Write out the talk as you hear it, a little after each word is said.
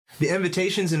The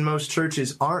invitations in most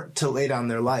churches aren't to lay down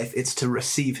their life, it's to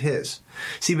receive His.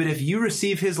 See, but if you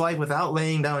receive His life without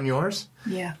laying down yours,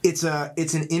 it's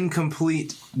an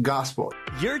incomplete gospel.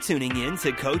 You're tuning in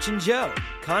to Coach and Joe,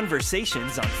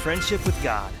 conversations on friendship with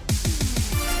God.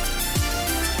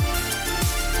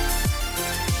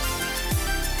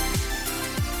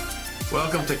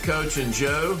 Welcome to Coach and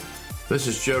Joe. This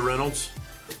is Joe Reynolds,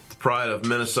 the pride of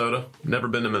Minnesota. Never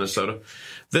been to Minnesota.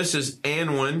 This is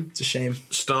Anwin. It's a shame.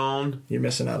 Stone. You're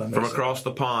missing out on from Minnesota. across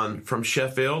the pond, from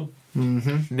Sheffield,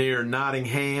 near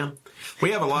Nottingham.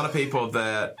 We have a lot of people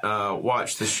that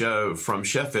watch the show from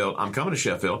Sheffield. I'm coming to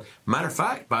Sheffield. Matter of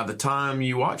fact, by the time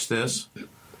you watch this,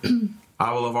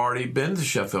 I will have already been to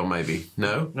Sheffield, maybe.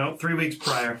 No? No, 3 weeks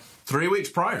prior. 3 weeks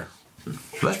prior.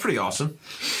 That's pretty awesome.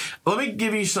 Let me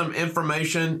give you some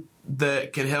information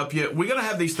that can help you. We're going to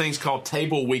have these things called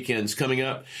table weekends coming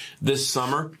up this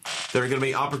summer. There are going to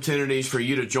be opportunities for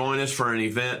you to join us for an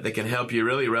event that can help you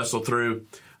really wrestle through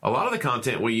a lot of the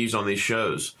content we use on these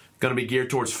shows. Going to be geared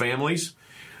towards families.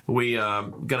 We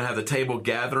going to have the table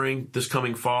gathering this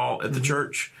coming fall at the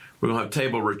church. We're going to have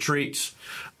table retreats.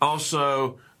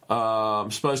 Also,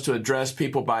 I'm supposed to address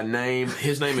people by name.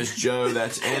 His name is Joe.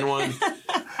 That's Anwin.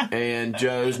 And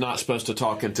Joe's not supposed to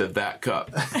talk into that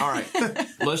cup. All right,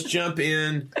 let's jump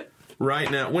in right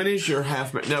now. When is your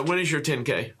when is your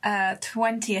 10K?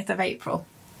 20th of April.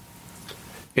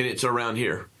 And it's around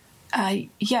here?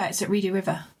 Yeah, it's at Reedy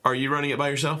River. Are you running it by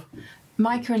yourself?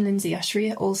 Micah and Lindsay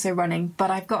Ushery are also running, but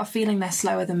I've got a feeling they're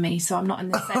slower than me, so I'm not in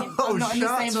the same. I'm not in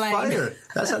the same lane. Fired.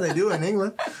 That's how they do it in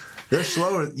England. They're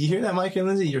slower. You hear that, Micah and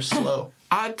Lindsay? You're slow.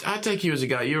 I take you as a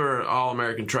guy. You were an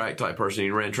all-American track type person.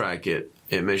 You ran track at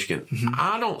Michigan.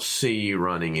 I don't see you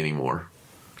running anymore.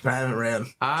 I haven't ran.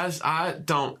 I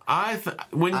don't. I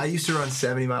used to run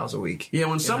 70 miles a week. Yeah,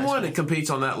 when someone that competes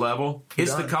on that level,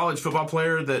 it's the college football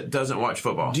player that doesn't watch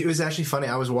football. It was actually funny.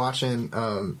 I was watching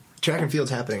track and field's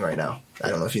happening right now. I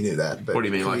don't know if you knew that. But what do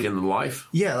you mean, like in life?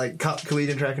 Yeah, like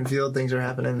collegiate track and field, things are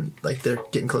happening. Like they're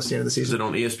getting close to the end of the season. Is it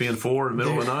on ESPN4 in the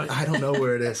middle of the night? I don't know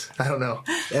where it is. I don't know.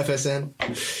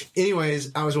 FSN.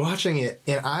 Anyways, I was watching it,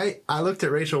 and I looked at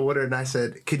Rachel Woodard, and I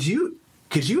said, Could you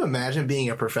imagine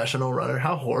being a professional runner?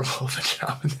 How horrible of a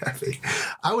job would that be?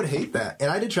 I would hate that.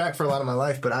 And I did track for a lot of my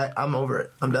life, but I'm over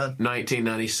it. I'm done.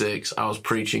 1996, I was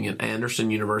preaching at Anderson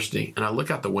University, and I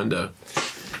look out the window,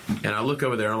 and I look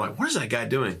over there, and I'm like, what is that guy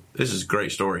doing? This is a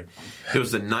great story. It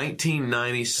was the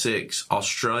 1996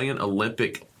 Australian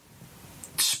Olympic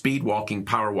speed walking,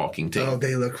 power walking team. Oh,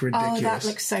 they look ridiculous. Oh, that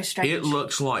looks so strange. It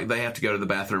looks like they have to go to the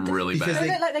bathroom really bad. They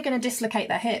look like they're going to dislocate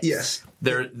their hips. Yes.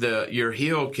 Your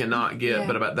heel cannot get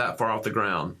but about that far off the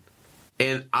ground.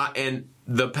 And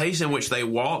the pace in which they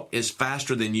walk is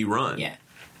faster than you run. Yeah.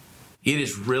 It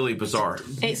is really bizarre.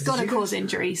 It's got to cause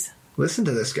injuries. Listen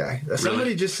to this guy.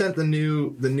 Somebody just sent the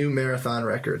new marathon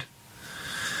record.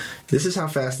 This is how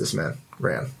fast this man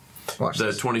ran. Watch the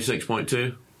this.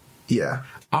 26.2? Yeah.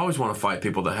 I always want to fight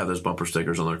people that have those bumper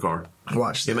stickers on their car.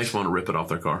 Watch this. It makes me want to rip it off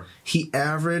their car. He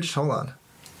averaged, hold on.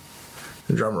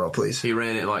 Drum roll, please. He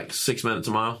ran it like 6 minutes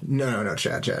a mile? No,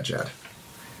 Chad.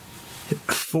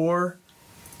 4.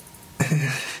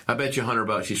 I bet you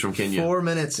 $100 he's from Kenya. 4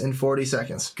 minutes and 40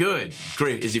 seconds. Good.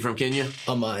 Great. Is he from Kenya?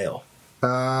 A mile.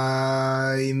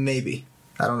 Maybe.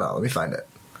 I don't know. Let me find it.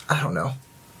 I don't know.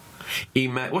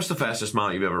 What's the fastest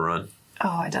mile you've ever run? Oh,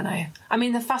 I don't know. I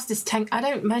mean, the fastest 10... I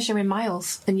don't measure in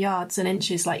miles and yards and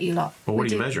inches like you lot. Well, what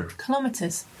do you measure?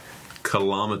 Kilometres.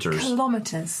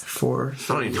 Kilometers. 4.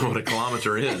 I don't even know what a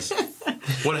kilometer is.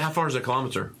 How far is a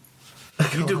kilometer?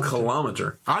 You do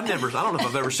kilometer. I don't know if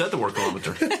I've ever said the word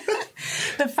kilometer.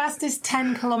 The fastest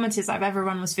 10 kilometres I've ever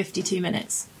run was 52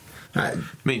 minutes.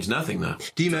 Means nothing, though.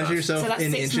 Do you measure yourself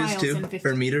in inches, too?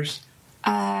 Or meters?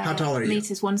 How tall are you?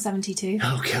 Meters, 172.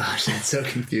 Oh, gosh, that's so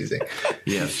confusing.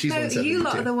 Yeah, she's no, 172. you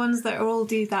lot are the ones that all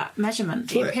do that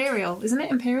measurement. What? Imperial. Isn't it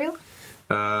imperial?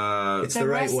 It's the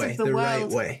right way. The right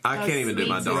way. I can't even do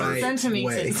my daughter's.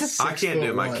 Centimeters. I can't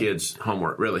do my kids'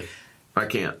 homework, really. I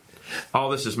can't.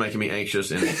 All this is making me anxious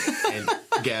and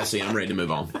gassy. I'm ready to move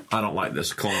on. I don't like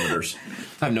this. Kilometers.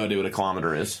 I have no idea what a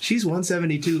kilometer is. She's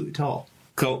 172 tall.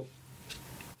 Cool.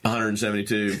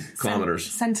 172 kilometers.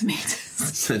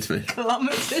 Centimeters.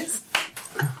 Kilometers.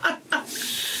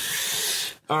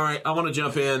 All right, I want to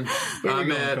jump in.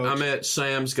 I'm at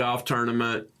Sam's golf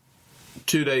tournament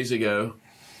 2 days ago,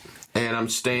 and I'm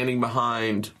standing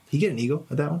behind. He get an eagle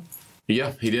at that one?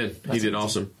 Yeah, he did. He did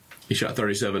awesome. He shot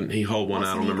 37. He holed one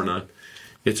out on number 9.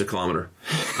 It's a kilometer.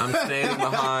 I'm standing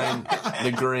behind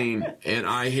the green, and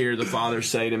I hear the Father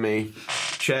say to me,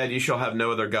 Chad, you shall have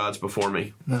no other gods before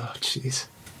me. Oh, jeez.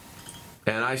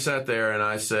 And I sat there and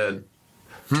I said,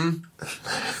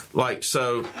 Like,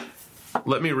 so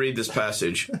let me read this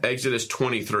passage, Exodus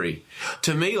 23.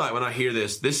 To me, like when I hear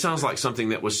this sounds like something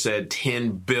that was said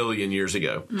 10 billion years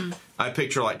ago. I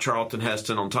picture like Charlton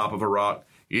Heston on top of a rock.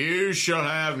 You shall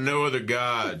have no other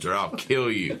gods or I'll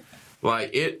kill you.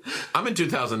 Like it, I'm in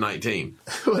 2019.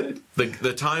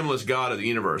 The timeless God of the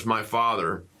universe, my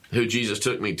Father, who Jesus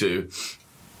took me to.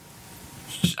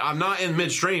 I'm not in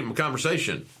midstream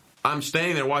conversation. I'm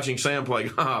standing there watching Sam play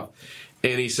golf,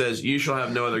 and he says, you shall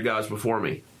have no other gods before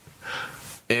me.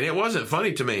 And it wasn't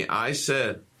funny to me. I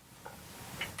said,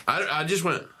 I just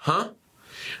went, huh?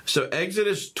 So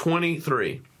Exodus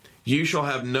 23, you shall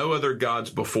have no other gods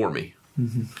before me.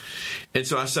 And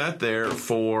so I sat there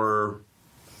for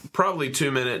probably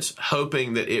 2 minutes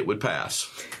hoping that it would pass.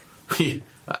 I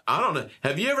don't know.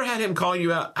 Have you ever had him call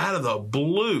you out of the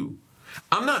blue?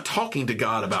 I'm not talking to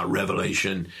God about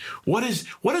revelation. What is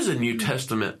a New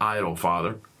Testament idol,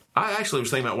 Father? I actually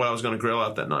was thinking about what I was going to grill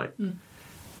out that night.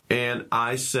 And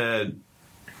I said,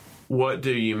 what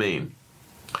do you mean?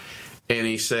 And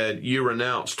he said, you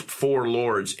renounced 4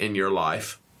 lords in your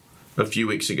life a few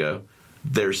weeks ago.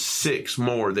 There's 6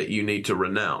 more that you need to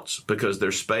renounce because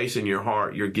there's space in your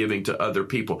heart you're giving to other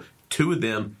people. 2 of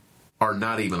them are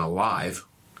not even alive.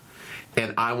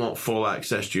 And I want full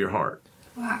access to your heart.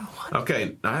 Wow.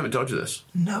 Okay, I haven't told you this.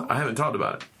 No. I haven't talked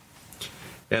about it.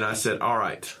 And I said, all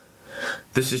right,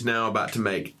 this is now about to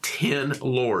make 10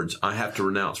 lords I have to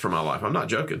renounce from my life. I'm not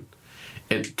joking.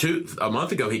 And a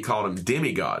month ago, he called them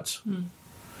demigods.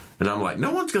 And I'm like,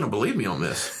 no one's going to believe me on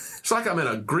this. It's like I'm in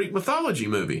a Greek mythology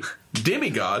movie.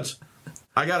 Demigods.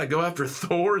 I got to go after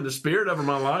Thor and the spirit over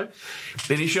my life.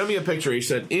 And he showed me a picture. He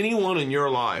said, anyone in your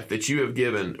life that you have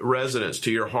given residence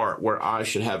to your heart where I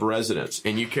should have residence,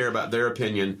 and you care about their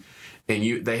opinion,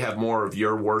 and they have more of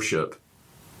your worship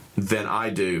than I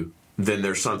do, then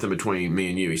there's something between me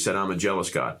and you. He said, I'm a jealous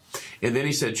God. And then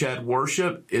he said, Chad,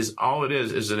 worship is all it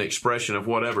is an expression of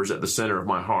whatever's at the center of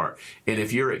my heart. And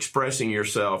if you're expressing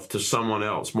yourself to someone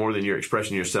else more than you're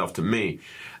expressing yourself to me,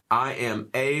 I am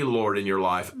a Lord in your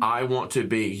life. I want to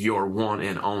be your one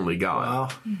and only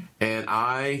God. Wow. And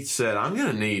I said, I'm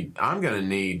going to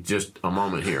need just a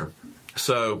moment here.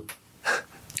 So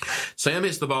Sam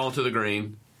hits the ball into the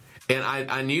green. And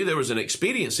I knew there was an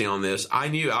expediency on this. I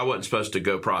knew I wasn't supposed to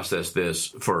go process this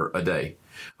for a day.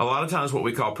 A lot of times what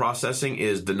we call processing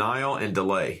is denial and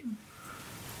delay.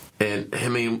 And, I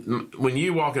mean, when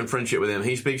you walk in friendship with him,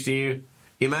 he speaks to you.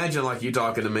 Imagine like you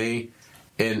talking to me,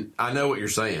 and I know what you're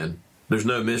saying. There's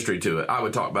no mystery to it. I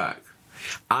would talk back.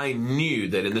 I knew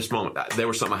that in this moment, there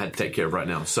was something I had to take care of right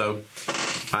now. So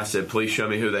I said, please show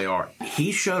me who they are.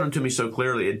 He showed them to me so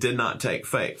clearly, it did not take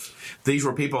faith. These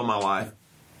were people in my life.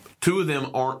 2 of them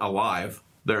aren't alive.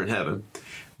 They're in heaven.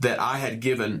 That I had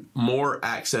given more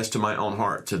access to my own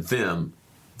heart to them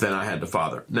than I had to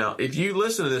Father. Now, if you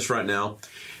listen to this right now,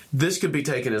 this could be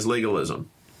taken as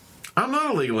legalism. I'm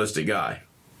not a legalistic guy.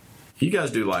 You guys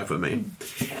do life with me.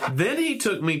 Then he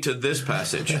took me to this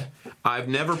passage. I've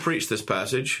never preached this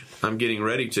passage. I'm getting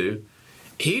ready to.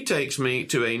 He takes me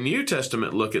to a New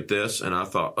Testament look at this, and I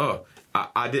thought,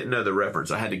 I didn't know the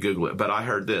reference. I had to Google it, but I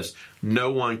heard this.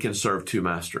 No one can serve 2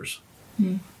 masters.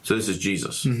 So this is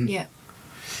Jesus. Yeah.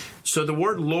 So the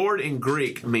word Lord in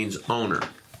Greek means owner.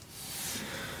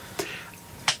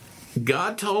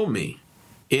 God told me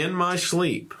in my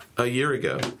sleep a year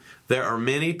ago, there are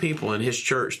many people in his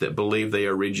church that believe they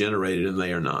are regenerated and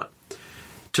they are not.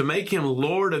 To make him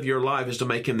Lord of your life is to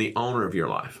make him the owner of your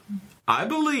life. I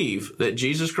believe that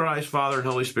Jesus Christ, Father, and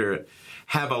Holy Spirit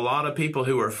have a lot of people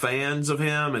who are fans of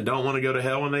him and don't want to go to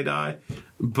hell when they die.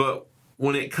 But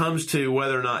when it comes to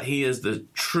whether or not he is the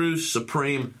true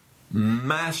supreme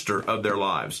master of their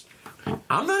lives,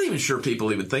 I'm not even sure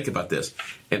people even think about this.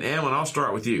 And Ammon, I'll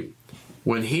start with you.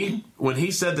 When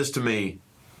he said this to me,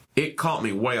 it caught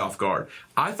me way off guard.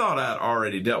 I thought I'd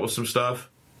already dealt with some stuff.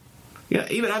 Yeah,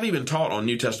 I've even taught on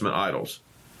New Testament idols.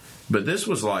 But this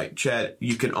was like, Chad,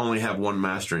 you can only have one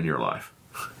master in your life.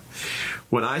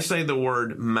 When I say the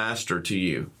word master to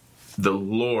you, the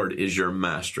Lord is your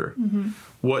master.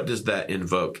 What does that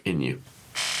invoke in you?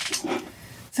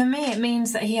 For me, it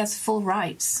means that he has full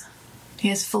rights. He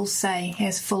has full say. He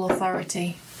has full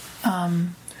authority. It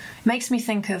makes me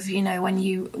think of, when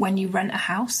you rent a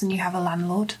house and you have a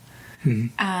landlord,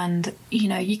 and,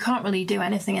 you can't really do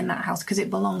anything in that house because it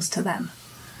belongs to them.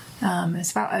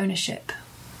 It's about ownership.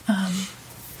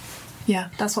 Yeah,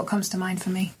 that's what comes to mind for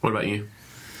me. What about you?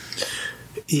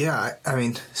 Yeah, I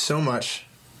mean, so much.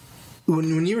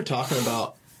 When you were talking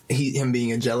about him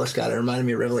being a jealous God, it reminded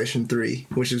me of Revelation 3,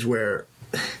 which is where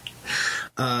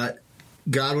God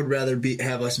would rather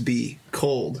have us be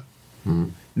cold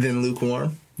than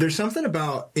lukewarm. there's something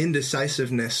about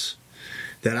indecisiveness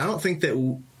that I don't think that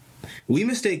we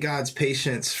mistake God's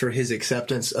patience for his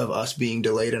acceptance of us being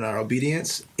delayed in our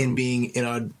obedience, in being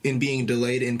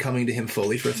delayed in coming to him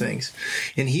fully for things.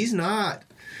 And he's not,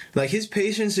 like, his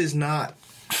patience is not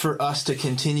for us to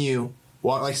continue.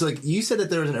 So you said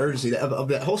that there was an urgency of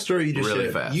that whole story you just really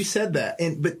shared. Fast. You said that,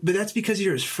 but that's because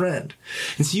you're his friend,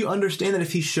 and so you understand that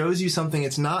if he shows you something,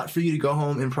 it's not for you to go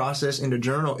home and process and to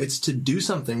journal. It's to do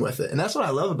something with it, and that's what I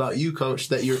love about you, Coach.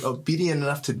 That you're obedient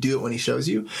enough to do it when he shows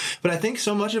you. But I think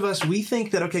so much of us, we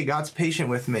think that, okay, God's patient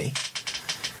with me.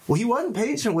 Well, he wasn't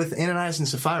patient with Ananias and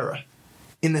Sapphira.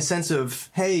 In the sense of,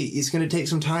 hey, it's going to take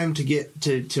some time to get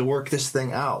to work this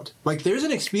thing out. Like, there's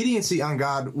an expediency on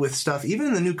God with stuff, even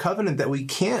in the new covenant, that we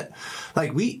can't,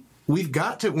 like, we've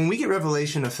got to, when we get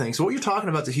revelation of things, so what you're talking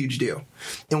about is a huge deal.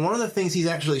 And one of the things he's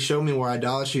actually shown me where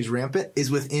idolatry is rampant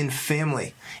is within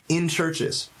family, in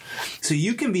churches. So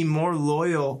you can be more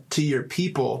loyal to your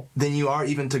people than you are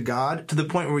even to God, to the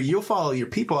point where you'll follow your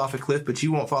people off a cliff, but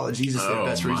you won't follow Jesus.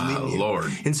 That's where he's leading you. Lord.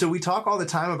 And so we talk all the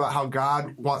time about how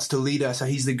God wants to lead us, how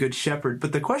he's the good shepherd.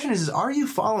 But the question is are you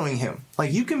following him?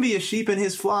 Like, you can be a sheep in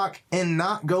his flock and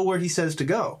not go where he says to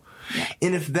go. Yeah.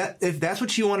 And if that's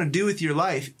what you want to do with your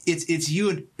life, it's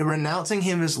you renouncing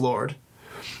him as Lord,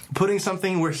 putting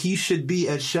something where he should be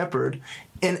as shepherd.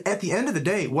 And at the end of the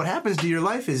day, what happens to your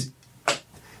life is,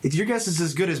 if your guess is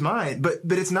as good as mine, but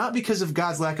it's not because of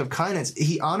God's lack of kindness.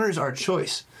 He honors our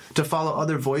choice to follow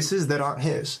other voices that aren't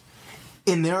his.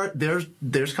 And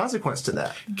there's consequence to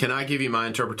that. Can I give you my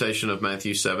interpretation of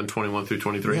Matthew 7:21 through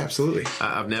 23? Yeah, absolutely.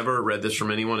 I've never read this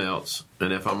from anyone else,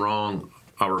 and if I'm wrong,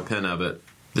 I'll repent of it.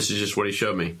 This is just what he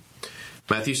showed me.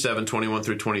 Matthew 7:21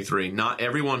 through 23. Not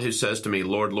everyone who says to me,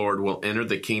 Lord, Lord, will enter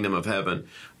the kingdom of heaven,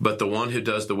 but the one who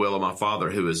does the will of my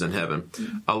Father who is in heaven.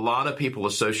 Mm-hmm. A lot of people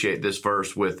associate this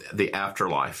verse with the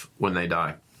afterlife when they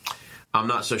die. I'm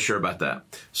not so sure about that.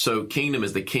 So kingdom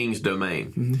is the king's domain.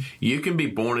 Mm-hmm. You can be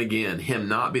born again, him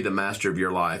not be the master of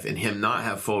your life, and him not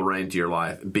have full reign to your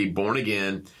life. Be born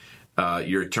again,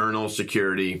 your eternal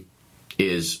security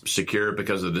is secure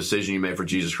because of the decision you made for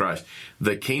Jesus Christ.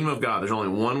 The kingdom of God, there's only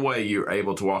one way you're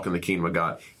able to walk in the kingdom of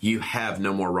God. You have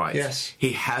no more rights. Yes.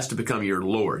 He has to become your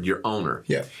Lord, your owner.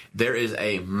 Yeah. There is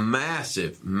a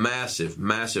massive, massive,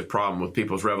 massive problem with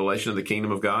people's revelation of the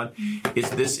kingdom of God.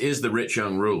 This is the rich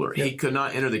young ruler. Yeah. He could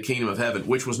not enter the kingdom of heaven,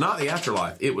 which was not the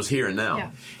afterlife. It was here and now.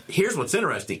 Yeah. Here's what's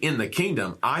interesting. In the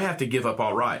kingdom, I have to give up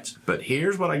all rights. But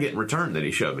here's what I get in return that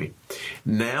he showed me.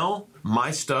 Now,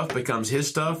 my stuff becomes his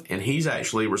stuff, and he's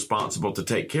actually responsible to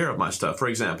take care of my stuff. For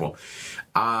example,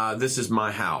 this is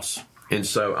my house, and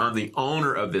so I'm the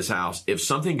owner of this house. If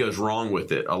something goes wrong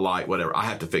with it, a light, whatever, I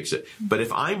have to fix it. But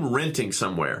if I'm renting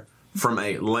somewhere from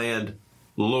a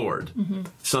landlord,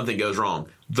 something goes wrong,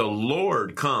 the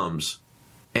Lord comes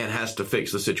and has to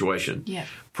fix the situation. Yeah.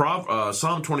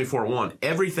 Psalm 24:1,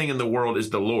 everything in the world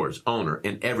is the Lord's, owner,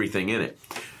 and everything in it.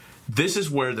 This is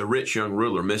where the rich young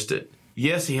ruler missed it.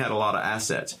 Yes, he had a lot of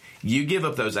assets. You give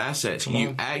up those assets,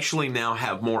 you actually now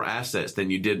have more assets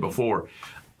than you did before.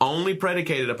 Only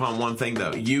predicated upon one thing,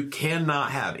 though. You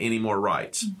cannot have any more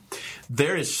rights.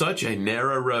 There is such a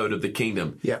narrow road of the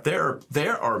kingdom. Yeah. There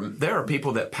are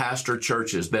people that pastor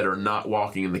churches that are not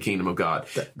walking in the kingdom of God.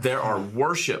 There are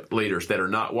worship leaders that are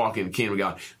not walking in the kingdom of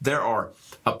God. There are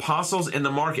apostles in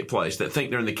the marketplace that think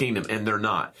they're in the kingdom, and they're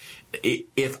not.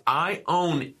 If I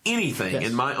own anything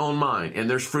in my own mind, and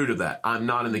there's fruit of that, I'm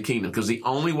not in the kingdom, because the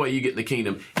only way you get in the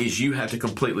kingdom is you have to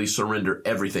completely surrender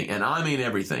everything, and I mean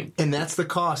everything. And that's the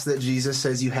cost that Jesus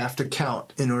says you have to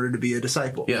count in order to be a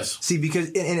disciple. Yes. See, because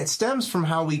and it stems from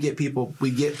how we get people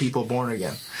born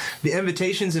again. The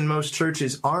invitations in most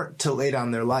churches aren't to lay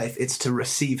down their life; it's to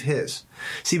receive His.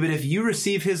 See, but if you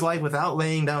receive His life without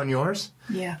laying down yours,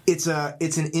 it's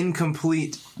an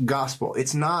incomplete gospel.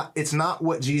 It's not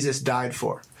what Jesus died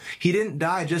for. He didn't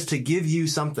die just to give you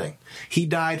something. He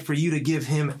died for you to give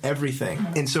Him everything.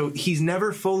 And so He's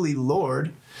never fully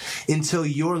Lord until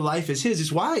your life is His.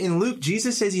 It's why in Luke,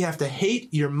 Jesus says you have to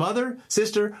hate your mother,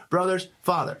 sister, brothers,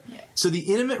 father. Yeah. So the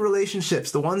intimate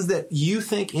relationships, the ones that you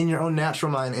think in your own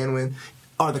natural mind, Anwin,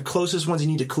 are the closest ones you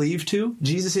need to cleave to,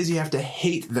 Jesus says you have to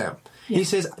hate them. Yeah. He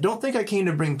says, don't think I came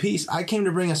to bring peace. I came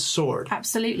to bring a sword.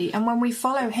 Absolutely. And when we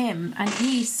follow Him and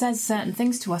He says certain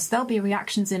things to us, there'll be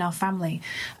reactions in our family.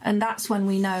 And that's when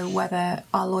we know whether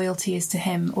our loyalty is to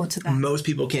Him or to them. Most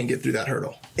people can't get through that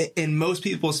hurdle. In most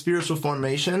people's spiritual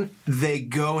formation, they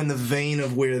go in the vein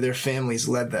of where their families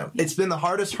led them. Yeah. It's been the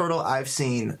hardest hurdle I've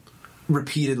seen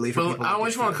repeatedly for Well, people. I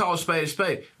always want to call a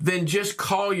spade. Then just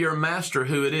call your master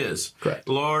who it is. Correct.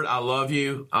 Lord, I love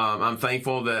you. I'm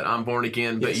thankful that I'm born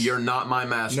again, but Yes. you're not my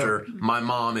master. No. My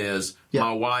mom is. Yep.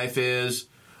 My wife is.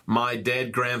 My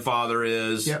dead grandfather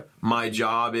is. Yep. My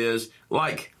job is.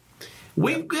 Like,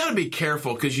 we've got to be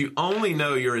careful because you only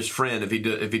know you're his friend if he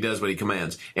does what he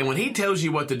commands. And when he tells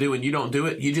you what to do and you don't do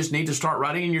it, you just need to start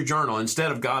writing in your journal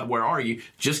instead of God, where are you?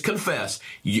 Just confess,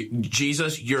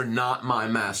 Jesus, you're not my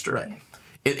master. Right.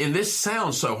 And this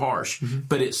sounds so harsh,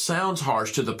 but it sounds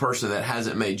harsh to the person that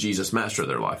hasn't made Jesus master of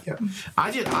their life.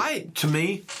 Yep. To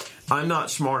me, I'm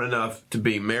not smart enough to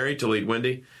be married, to lead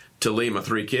Wendy, to lead my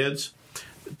 3 kids,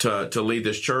 to lead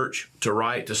this church, to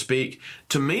write, to speak.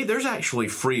 To me, there's actually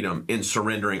freedom in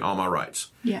surrendering all my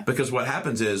rights. Yeah. Because what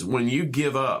happens is when you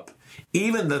give up,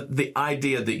 even the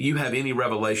idea that you have any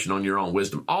revelation on your own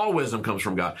wisdom, all wisdom comes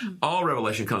from God. All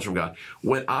revelation comes from God.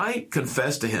 When I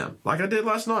confess to him, like I did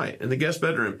last night in the guest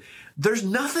bedroom, there's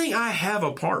nothing I have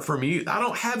apart from you. I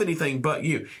don't have anything but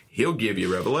you. He'll give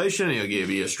you revelation. He'll give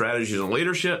you strategies on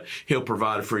leadership. He'll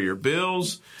provide for your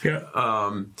bills. Yeah.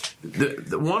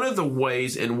 One of the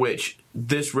ways in which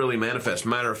this really manifests,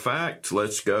 matter of fact,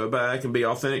 let's go back and be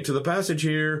authentic to the passage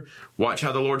here. Watch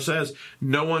how the Lord says,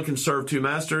 no one can serve 2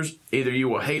 masters. Either you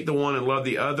will hate the one and love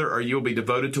the other, or you will be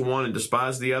devoted to one and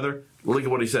despise the other. Look at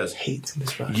what he says. Hate and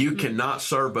despise. You cannot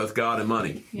serve both God and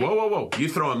money. Yeah. Whoa. You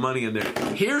throwing money in there.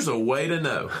 Here's a way to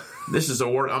know. This is a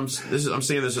word. I'm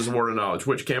seeing this as a word of knowledge.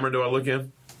 Which camera do I look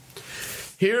in?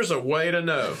 Here's a way to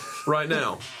know right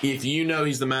now. If you know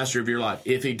he's the master of your life.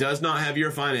 If he does not have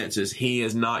your finances, he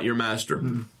is not your master.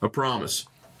 A promise.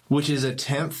 Which is a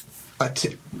tenth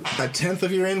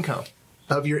of your income.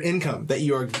 That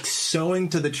you are sowing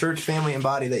to the church, family, and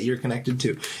body that you're connected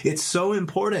to. It's so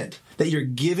important that you're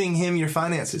giving him your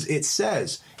finances. It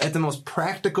says at the most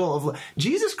practical of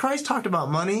Jesus Christ talked about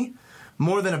money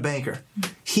more than a banker.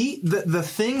 The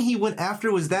thing he went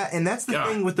after was that, and that's the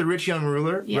thing with the rich young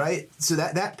ruler, right? So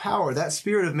that power, that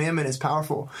spirit of mammon is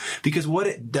powerful because what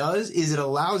it does is it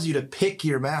allows you to pick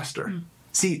your master.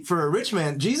 See, for a rich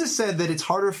man, Jesus said that it's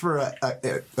harder for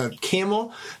a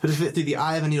camel to fit through the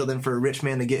eye of a needle than for a rich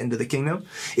man to get into the kingdom.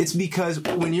 It's because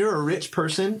when you're a rich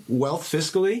person, wealth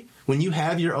fiscally, when you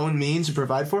have your own means to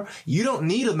provide for, you don't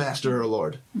need a master or a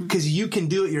lord because you can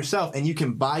do it yourself and you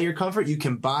can buy your comfort, you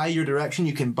can buy your direction,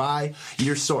 you can buy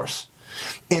your source.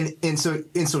 And so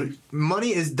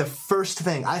money is the first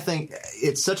thing. I think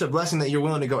it's such a blessing that you're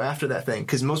willing to go after that thing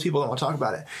because most people don't want to talk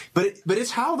about it. But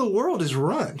it's how the world is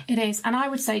run. It is, and I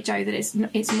would say, Joe, that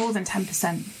it's more than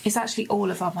 10%. It's actually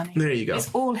all of our money. There you go. It's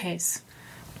all his.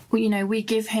 We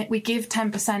give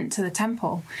 10% to the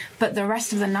temple, but the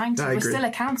rest of the 90, we're still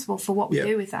accountable for what we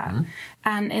do with that. Mm-hmm.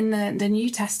 And in the New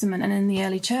Testament and in the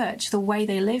early church, the way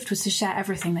they lived was to share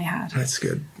everything they had. That's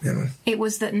good. Yeah. It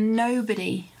was that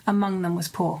nobody among them was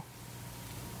poor.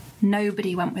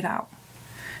 Nobody went without.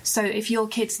 So if your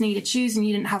kids needed shoes and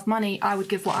you didn't have money, I would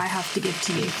give what I have to give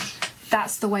to you.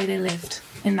 That's the way they lived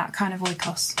in that kind of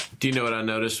oikos. Do you know what I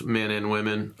noticed? Men and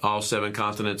women, all 7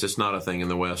 continents, it's not a thing in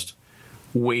the West.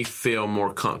 We feel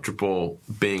more comfortable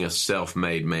being a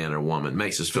self-made man or woman.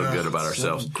 Makes us feel good about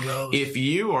ourselves. If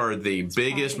you are the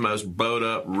biggest, most bowed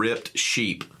up, ripped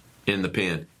sheep in the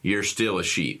pen, you're still a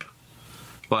sheep.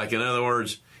 Like, in other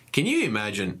words, can you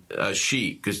imagine a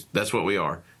sheep, because that's what we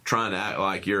are, trying to act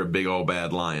like you're a big old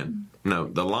bad lion? No,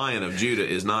 the Lion of Judah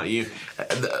is not you.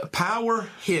 The power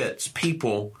hits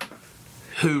people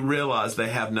who realize they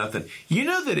have nothing. You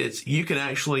know that you can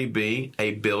actually be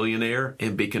a billionaire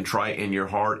and be contrite in your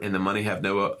heart and the money have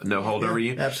no hold over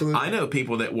you? Absolutely. I know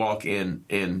people that walk in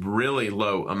really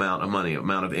low amount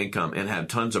of income and have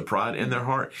tons of pride in their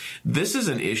heart. This is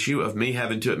an issue of me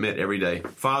having to admit every day,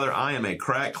 Father, I am a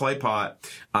cracked clay pot.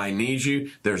 I need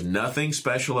you. There's nothing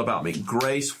special about me.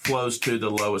 Grace flows to the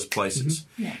lowest places.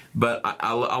 Mm-hmm. Yeah. But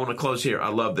I want to close here. I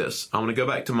love this. I want to go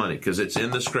back to money because it's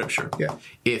in the scripture. Yeah.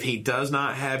 If he does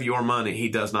not have your money, he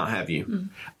does not have you. Mm.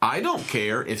 I don't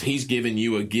care if he's given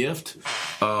you a gift,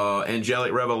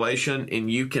 angelic revelation, and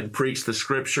you can preach the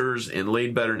scriptures and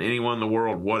lead better than anyone in the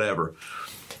world, whatever.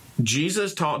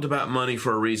 Jesus talked about money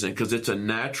for a reason because it's a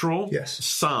natural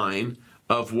sign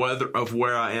of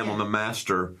where I am on the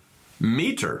master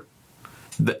meter.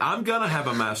 I'm going to have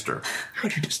a master.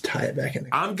 How'd you just tie it back in?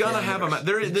 I'm going to have a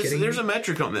master. There's a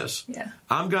metric on this. Yeah.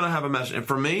 I'm going to have a master. And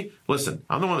for me, listen,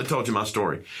 I'm the one that told you my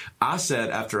story. I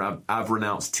said after I've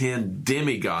renounced 10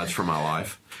 demigods from my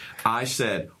life, I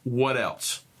said, what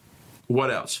else?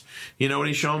 What else? You know what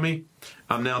he's shown me?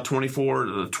 I'm now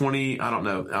 24, 20, I don't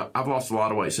know. I've lost a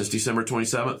lot of weight since December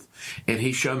 27th. And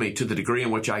he showed me, to the degree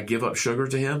in which I give up sugar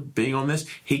to him, being on this,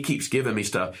 he keeps giving me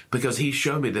stuff because he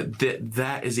showed me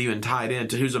that is even tied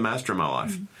into who's the master of my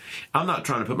life. Mm-hmm. I'm not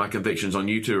trying to put my convictions on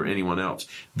you two or anyone else.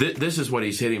 This is what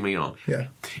he's hitting me on. Yeah.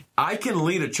 I can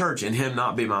lead a church and him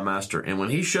not be my master. And when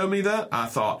he showed me that, I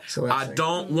thought, I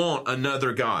don't want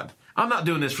another God. I'm not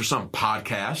doing this for some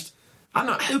podcast.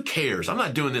 Who cares? I'm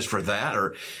not doing this for that,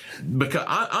 or because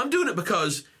I'm doing it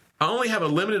because I only have a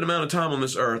limited amount of time on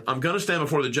this earth. I'm going to stand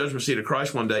before the judgment seat of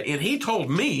Christ one day. And he told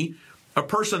me, a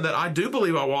person that I do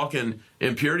believe I walk in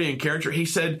purity and character, he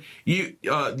said, you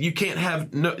can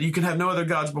have no other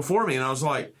gods before me. And I was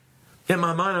like, in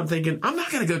my mind, I'm thinking, I'm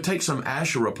not going to go take some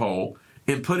Asherah pole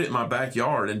and put it in my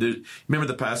backyard and do. Remember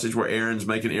the passage where Aaron's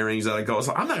making earrings out of gold?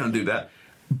 I'm not going to do that.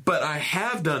 But I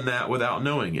have done that without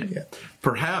knowing it. Yeah.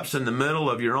 Perhaps in the middle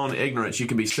of your own ignorance, you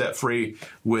can be set free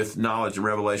with knowledge and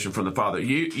revelation from the Father.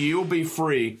 You'll be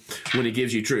free when He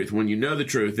gives you truth. When you know the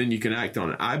truth, then you can act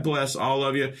on it. I bless all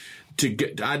of you.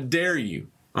 I dare you.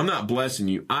 I'm not blessing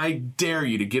you. I dare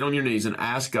you to get on your knees and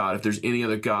ask God if there's any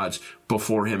other gods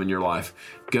before Him in your life.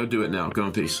 Go do it now. Go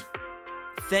in peace.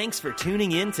 Thanks for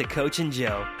tuning in to Coach and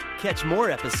Joe. Catch more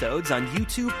episodes on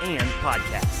YouTube and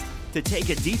podcast. To take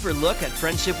a deeper look at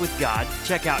friendship with God,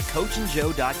 check out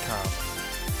coachandjoe.com.